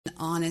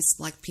honest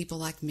like people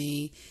like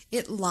me.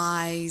 It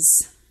lies.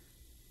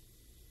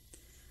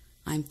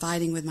 I'm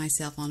fighting with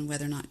myself on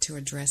whether or not to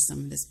address some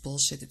of this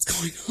bullshit that's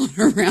going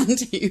on around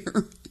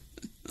here.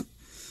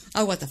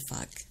 Oh, what the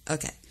fuck.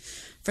 Okay.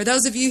 For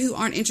those of you who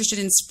aren't interested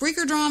in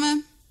Spreaker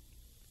drama,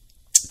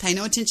 pay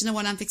no attention to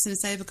what I'm fixing to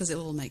say because it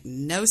will make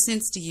no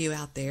sense to you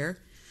out there.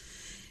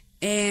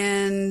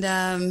 And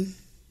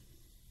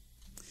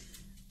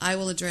I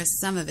will address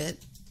some of it,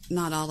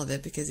 not all of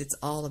it, because it's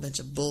all a bunch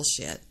of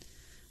bullshit.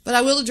 But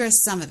I will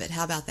address some of it.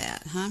 How about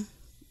that, huh?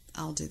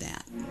 I'll do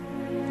that.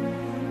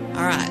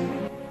 All right.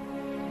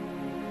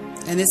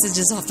 And this is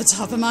just off the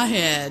top of my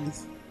head.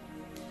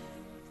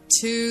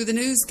 To the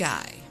news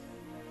guy.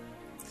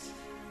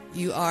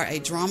 You are a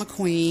drama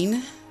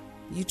queen.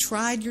 You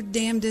tried your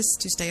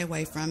damnedest to stay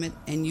away from it,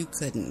 and you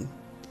couldn't.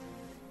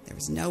 There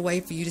was no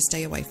way for you to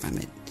stay away from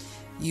it.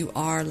 You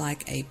are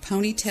like a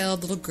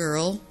ponytailed little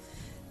girl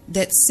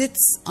that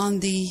sits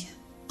on the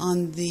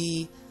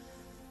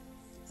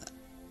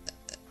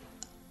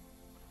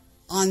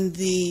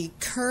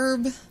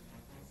curb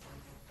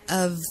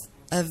of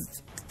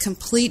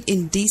complete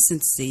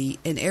indecency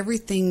and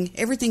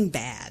everything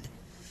bad.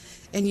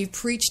 And you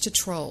preach to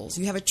trolls.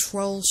 You have a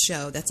troll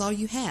show. That's all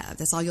you have.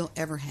 That's all you'll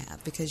ever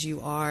have, because you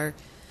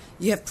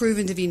have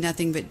proven to be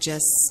nothing but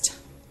just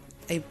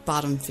a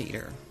bottom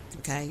feeder,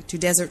 okay? To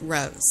Desert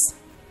Rose.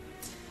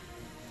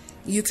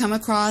 You come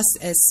across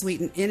as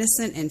sweet and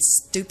innocent and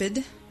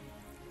stupid,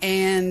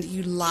 and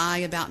you lie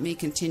about me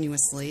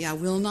continuously. I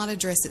will not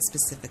address it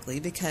specifically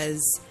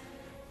because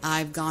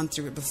I've gone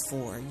through it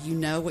before. You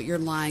know what you're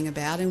lying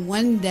about, and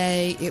one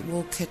day it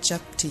will catch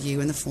up to you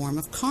in the form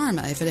of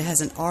karma, if it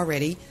hasn't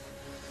already.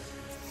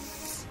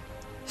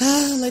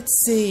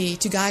 Let's see.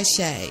 To Guy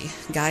Shay.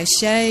 Guy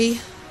Shay,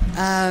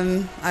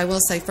 I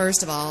will say,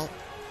 first of all,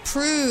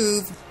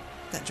 prove...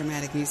 That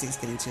dramatic music is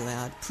getting too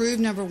loud. Prove,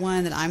 number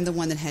one, that I'm the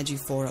one that had you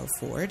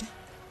 404'd.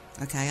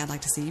 Okay, I'd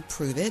like to see you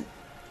prove it.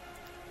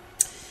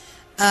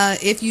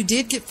 If you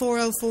did get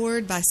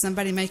 404'd by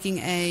somebody making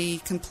a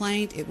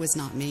complaint, it was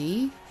not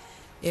me.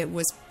 It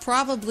was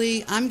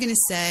probably, I'm going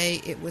to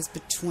say, it was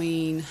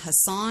between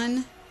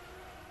Hassan,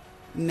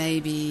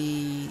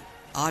 maybe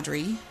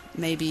Audrey,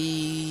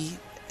 maybe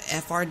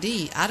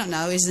FRD. I don't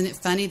know. Isn't it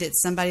funny that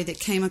somebody that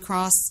came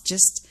across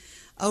just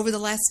over the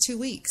last 2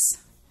 weeks?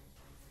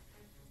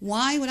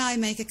 Why would I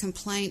make a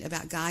complaint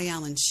about Guy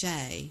Allen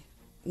Shay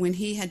when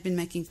he had been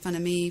making fun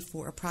of me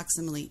for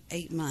approximately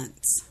 8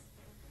 months?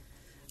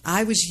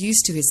 I was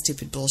used to his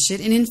stupid bullshit.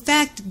 And in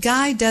fact,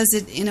 Guy does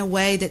it in a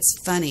way that's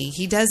funny.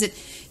 He does it,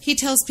 he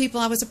tells people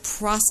I was a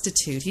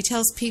prostitute. He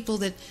tells people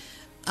that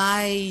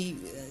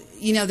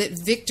that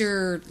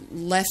Victor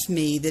left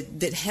me,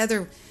 that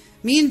Heather,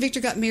 me and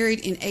Victor got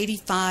married in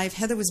 85.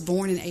 Heather was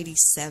born in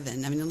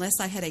 87. I mean, unless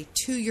I had a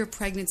 2-year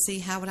pregnancy,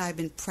 how would I have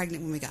been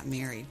pregnant when we got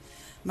married?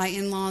 My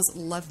in-laws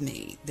love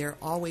me. They're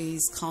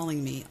always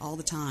calling me all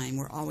the time.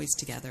 We're always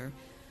together.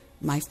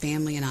 My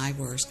family and I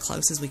were as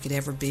close as we could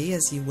ever be,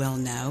 as you well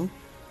know.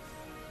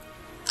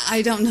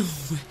 I don't know.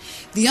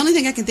 The only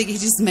thing I can think, he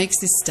just makes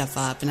this stuff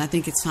up, and I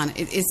think it's fun.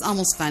 It's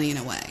almost funny in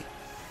a way.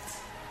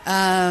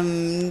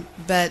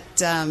 But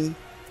to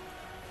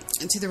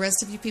the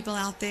rest of you people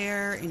out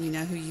there, and you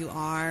know who you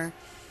are,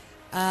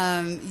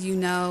 you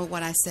know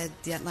what I said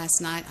last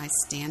night. I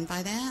stand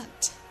by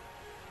that.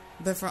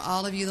 But for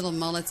all of you little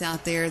mullets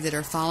out there that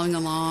are following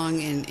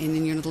along and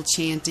in your little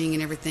chanting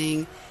and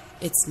everything,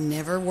 it's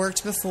never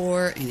worked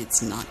before, and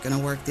it's not going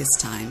to work this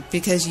time,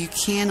 because you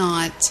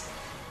cannot.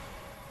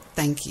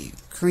 Thank you.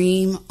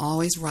 Cream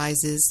always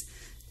rises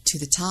to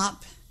the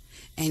top,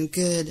 and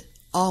good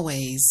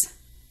always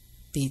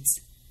beats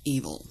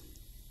evil.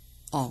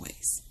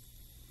 Always.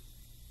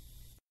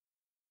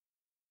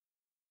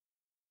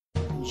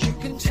 You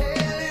can tell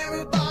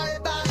everybody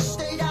about the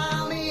state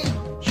I'm in.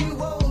 You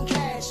won't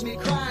catch me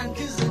crying,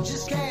 'cause I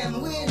just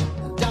can't win.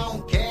 I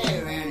don't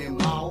care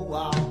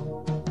anymore.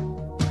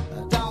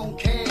 I don't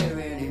care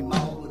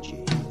anymore,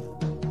 G.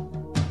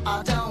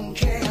 I don't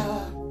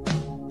care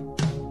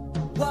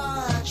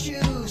what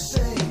you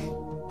say.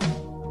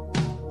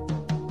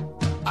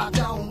 I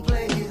don't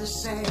play the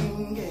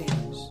same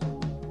games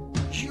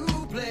you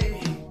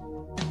play.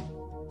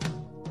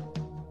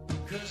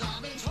 'Cause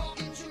I've been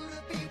talking to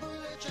the people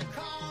that you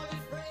call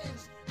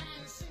friends,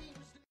 and it seems.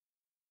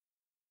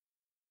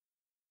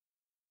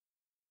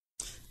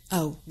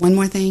 Oh, one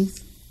more thing.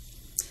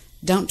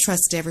 Don't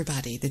trust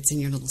everybody that's in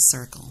your little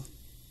circle.